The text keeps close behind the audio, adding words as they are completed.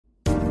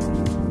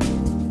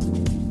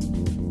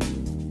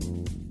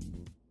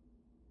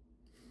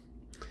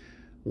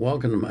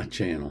Welcome to my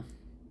channel.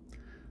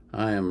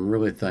 I am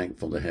really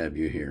thankful to have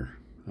you here.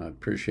 I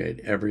appreciate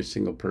every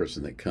single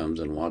person that comes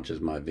and watches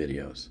my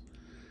videos.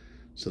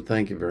 So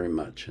thank you very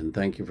much, and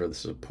thank you for the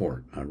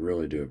support. I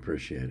really do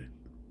appreciate it.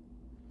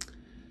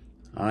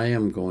 I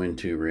am going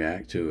to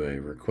react to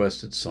a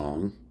requested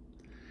song,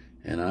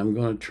 and I'm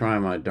going to try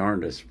my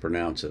darndest to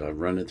pronounce it. I've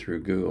run it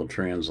through Google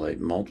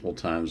Translate multiple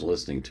times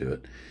listening to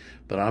it,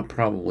 but I'll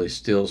probably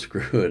still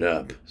screw it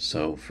up,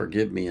 so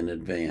forgive me in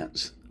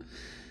advance.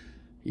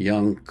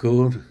 Mig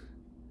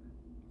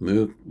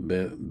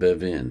Bygge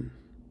Vil,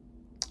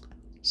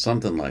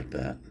 something like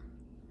that.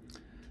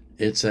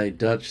 It's a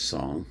Dutch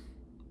song.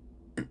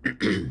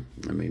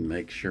 Let me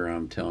make sure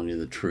I'm telling you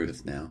the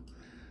truth now.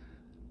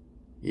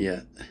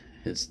 Yeah,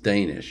 it's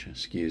Danish,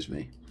 excuse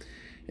me.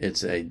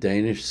 It's a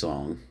Danish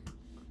song,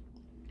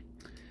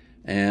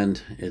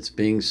 and it's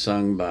being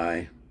sung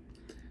by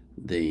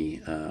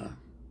the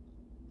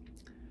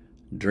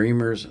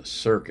Dreamers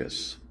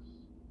Circus.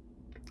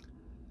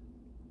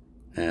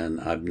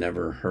 And I've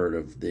never heard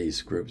of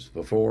these groups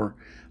before.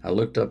 I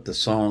looked up the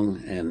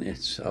song, and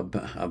it's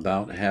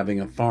about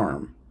having a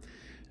farm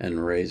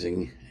and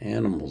raising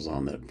animals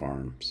on that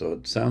farm. So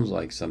it sounds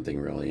like something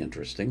really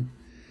interesting,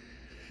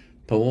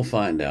 but we'll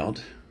find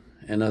out.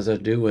 And as I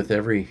do with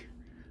every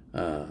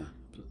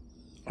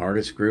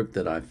artist group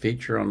that I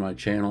feature on my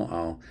channel,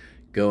 I'll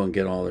go and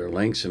get all their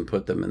links and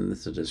put them in the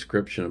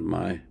description of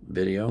my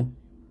video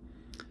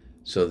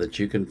so that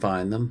you can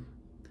find them.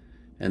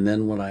 And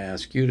then what I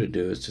ask you to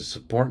do is to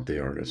support the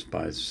artist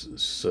by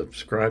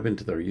subscribing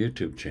to their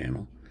YouTube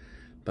channel,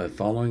 by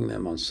following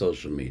them on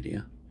social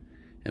media,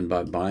 and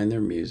by buying their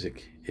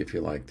music if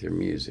you like their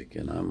music.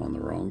 And I'm on the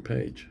wrong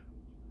page.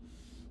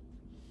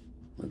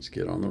 Let's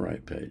get on the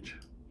right page.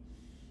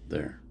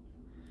 There.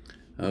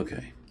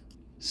 Okay.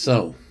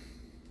 So,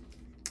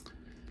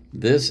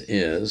 this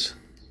is,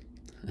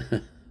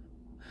 I'm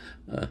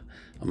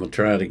going to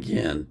try it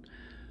again.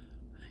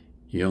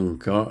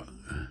 Bornekoret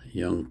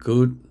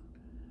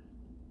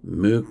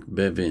Mig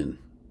Bygge Vil.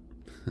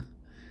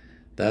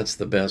 That's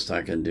the best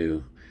I can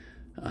do.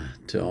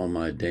 To all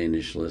my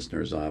Danish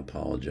listeners, I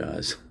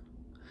apologize.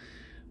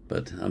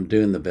 But I'm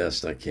doing the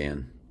best I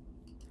can.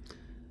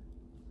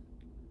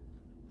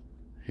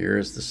 Here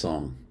is the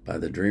song by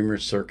the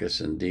Dreamers Circus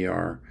and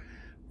DR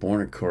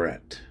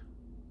Bornekoret.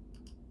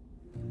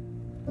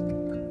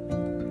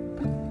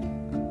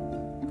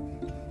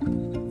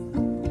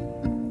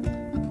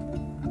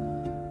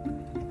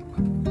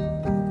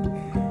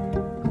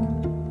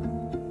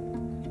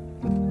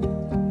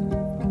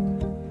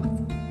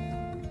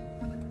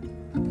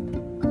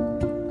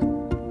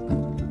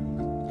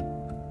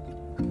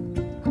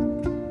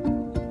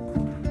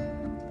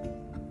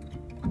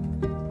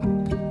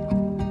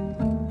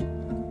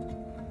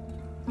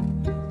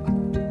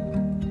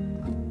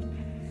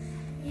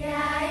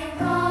 Jeg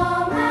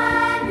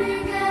kommer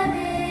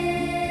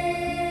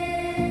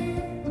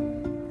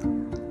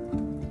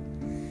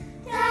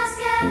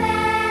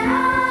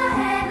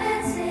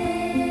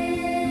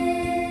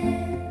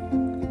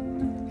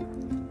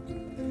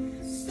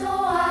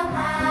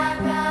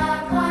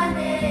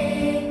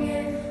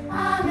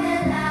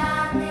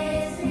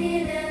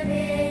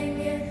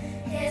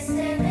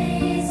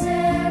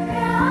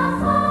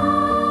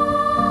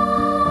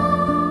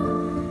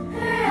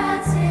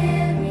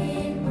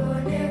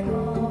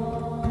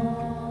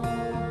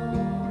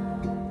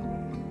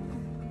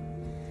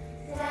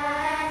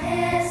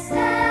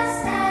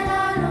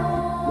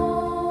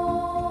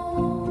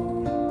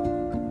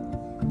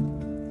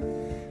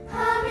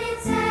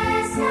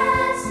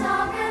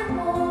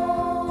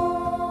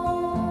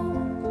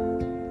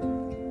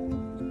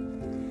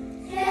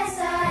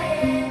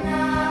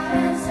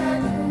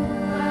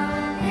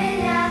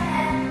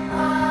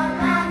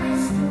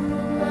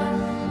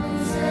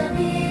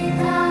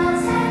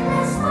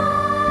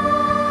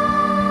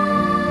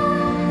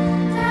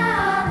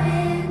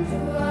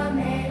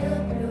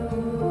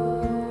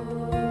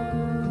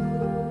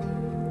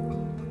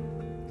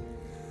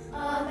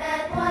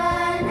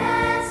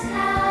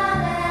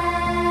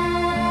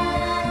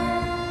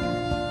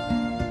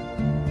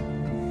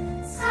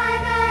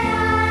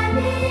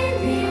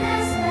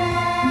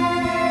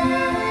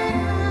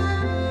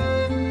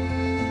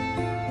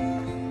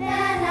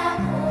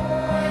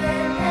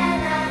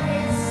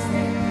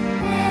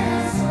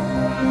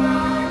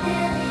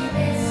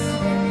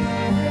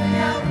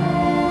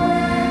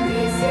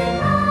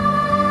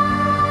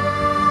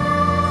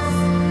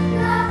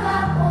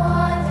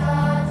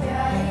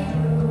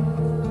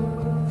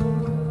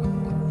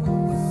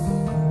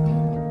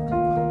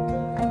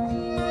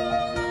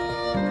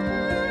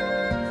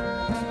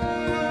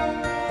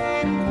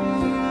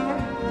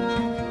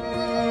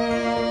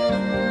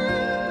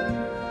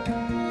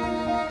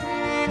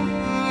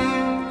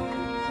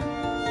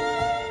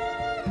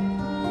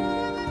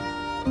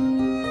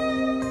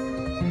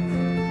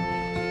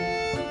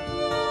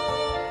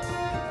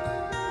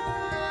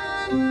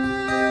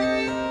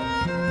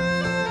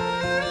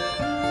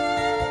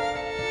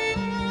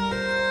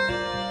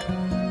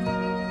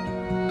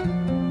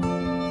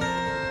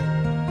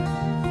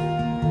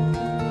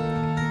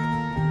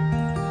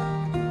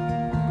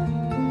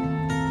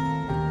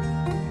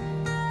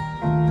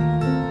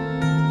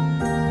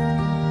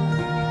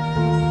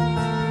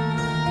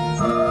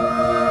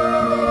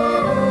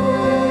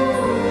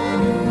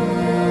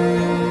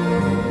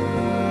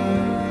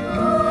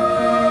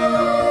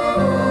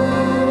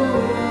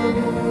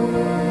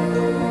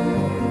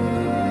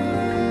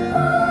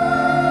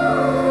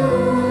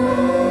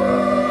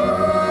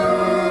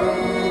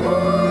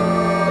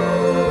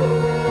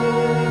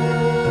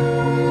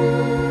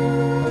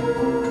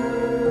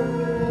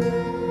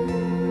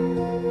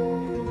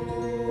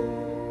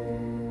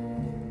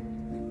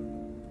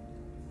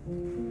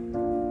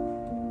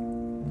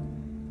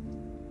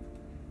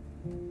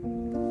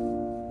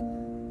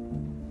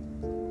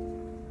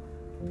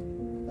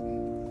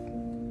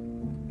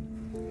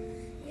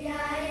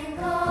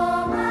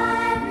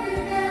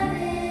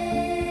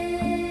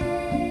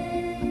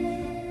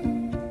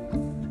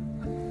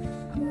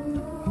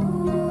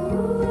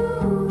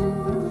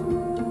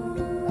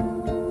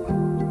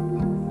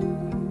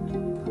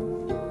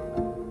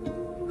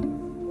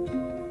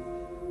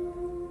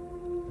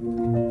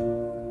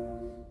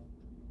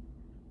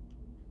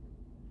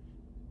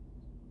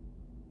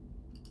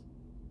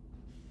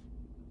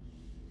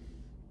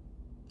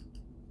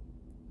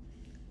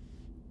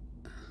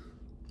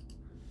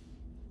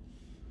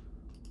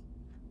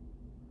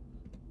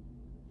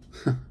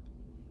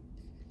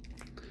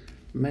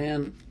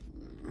man,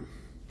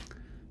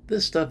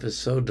 this stuff is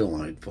so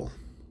delightful.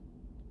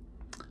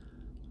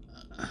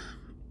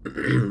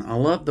 I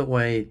love the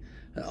way,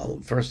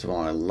 first of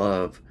all, I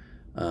love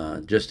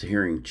just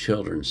hearing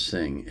children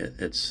sing.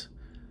 It's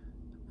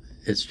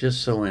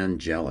just so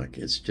angelic.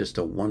 It's just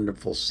a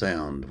wonderful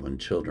sound when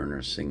children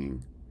are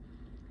singing.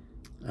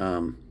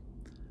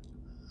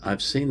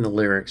 I've seen the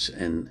lyrics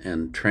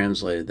and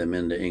translated them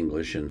into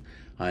English, and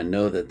I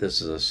know that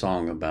this is a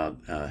song about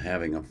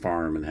having a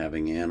farm and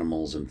having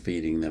animals and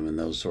feeding them and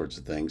those sorts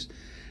of things.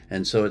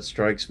 And so it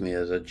strikes me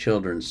as a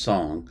children's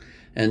song,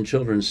 and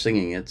children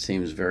singing it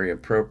seems very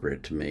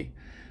appropriate to me.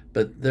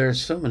 But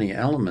there's so many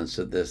elements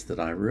of this that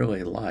I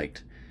really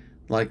liked,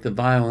 like the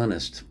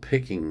violinist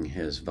picking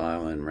his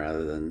violin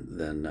rather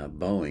than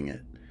bowing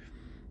it.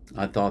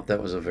 I thought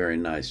that was a very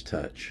nice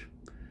touch.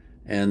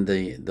 And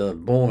the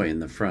boy in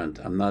the front,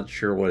 I'm not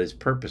sure what his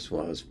purpose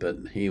was, but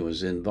he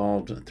was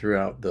involved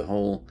throughout the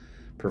whole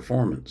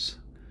performance.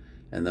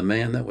 And the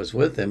man that was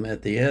with him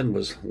at the end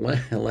was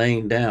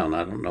laying down.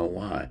 I don't know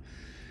why.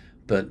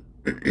 But,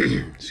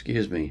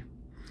 excuse me,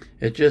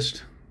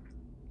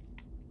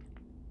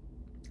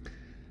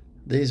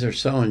 these are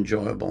so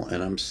enjoyable,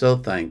 and I'm so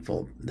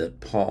thankful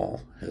that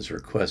Paul has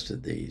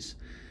requested these,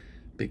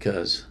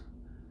 because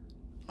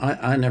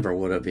I never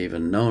would have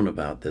even known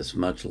about this,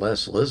 much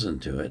less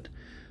listened to it.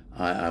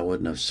 I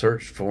wouldn't have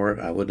searched for it.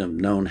 I wouldn't have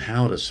known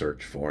how to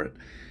search for it.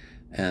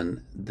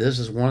 And this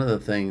is one of the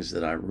things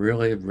that I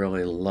really,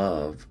 really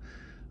love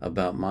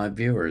about my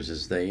viewers,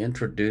 is they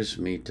introduce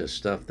me to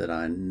stuff that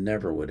I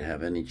never would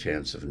have any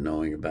chance of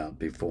knowing about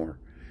before.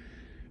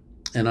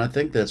 And I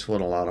think that's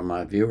what a lot of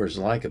my viewers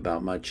like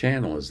about my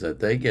channel, is that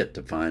they get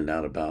to find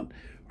out about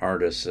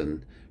artists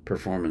and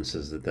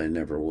performances that they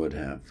never would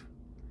have.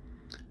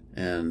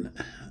 And,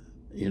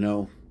 you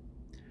know,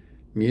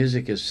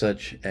 music is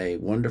such a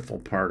wonderful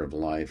part of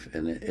life,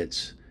 and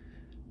it's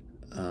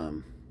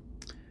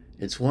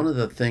one of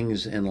the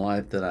things in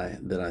life that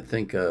I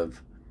think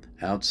of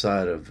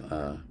outside of,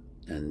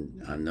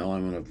 and I know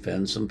I'm going to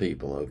offend some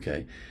people,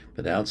 okay,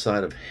 but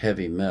outside of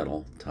heavy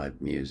metal type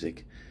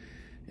music,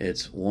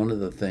 it's one of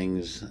the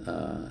things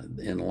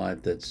in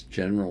life that's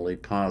generally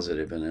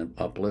positive and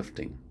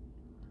uplifting.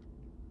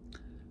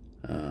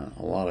 A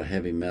lot of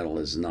heavy metal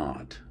is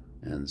not,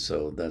 and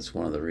so that's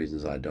one of the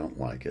reasons I don't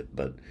like it.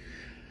 But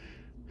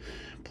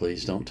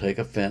please don't take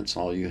offense,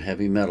 all you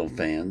heavy metal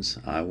fans.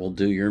 I will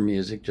do your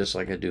music just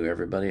like I do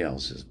everybody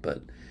else's,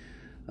 but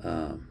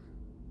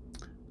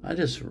I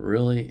just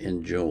really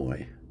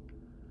enjoy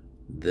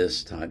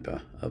this type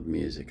of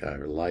music. I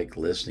like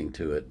listening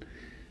to it.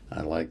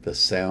 I like the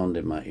sound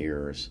in my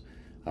ears.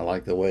 I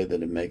like the way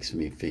that it makes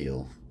me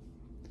feel.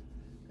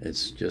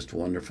 It's just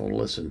wonderful to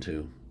listen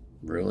to.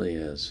 Really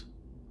is.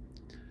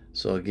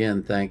 So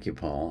again, thank you,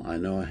 Paul. I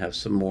know I have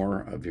some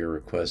more of your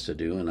requests to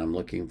do, and I'm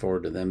looking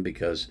forward to them,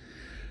 because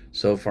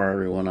so far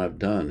everyone I've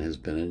done has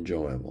been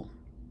enjoyable.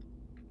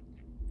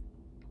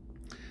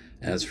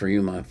 As for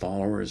you, my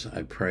followers,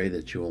 I pray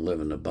that you will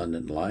live an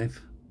abundant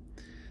life,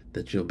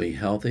 that you'll be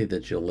healthy,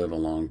 that you'll live a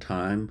long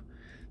time,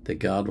 that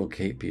God will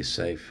keep you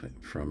safe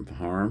from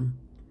harm,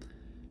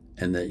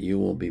 and that you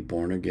will be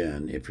born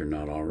again if you're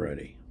not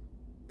already.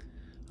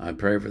 I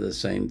pray for the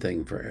same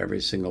thing for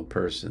every single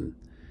person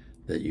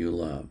that you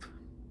love.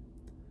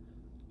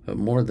 But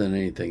more than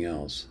anything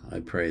else,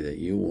 I pray that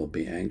you will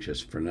be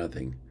anxious for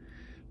nothing,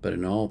 but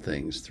in all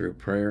things, through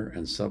prayer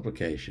and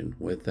supplication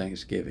with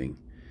thanksgiving,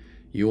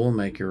 you will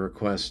make your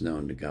requests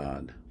known to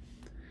God,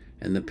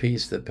 and the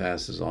peace that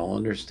passes all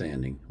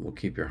understanding will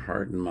keep your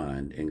heart and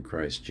mind in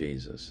Christ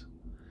Jesus.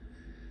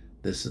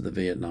 This is the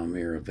Vietnam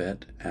Era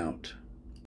Vet, out.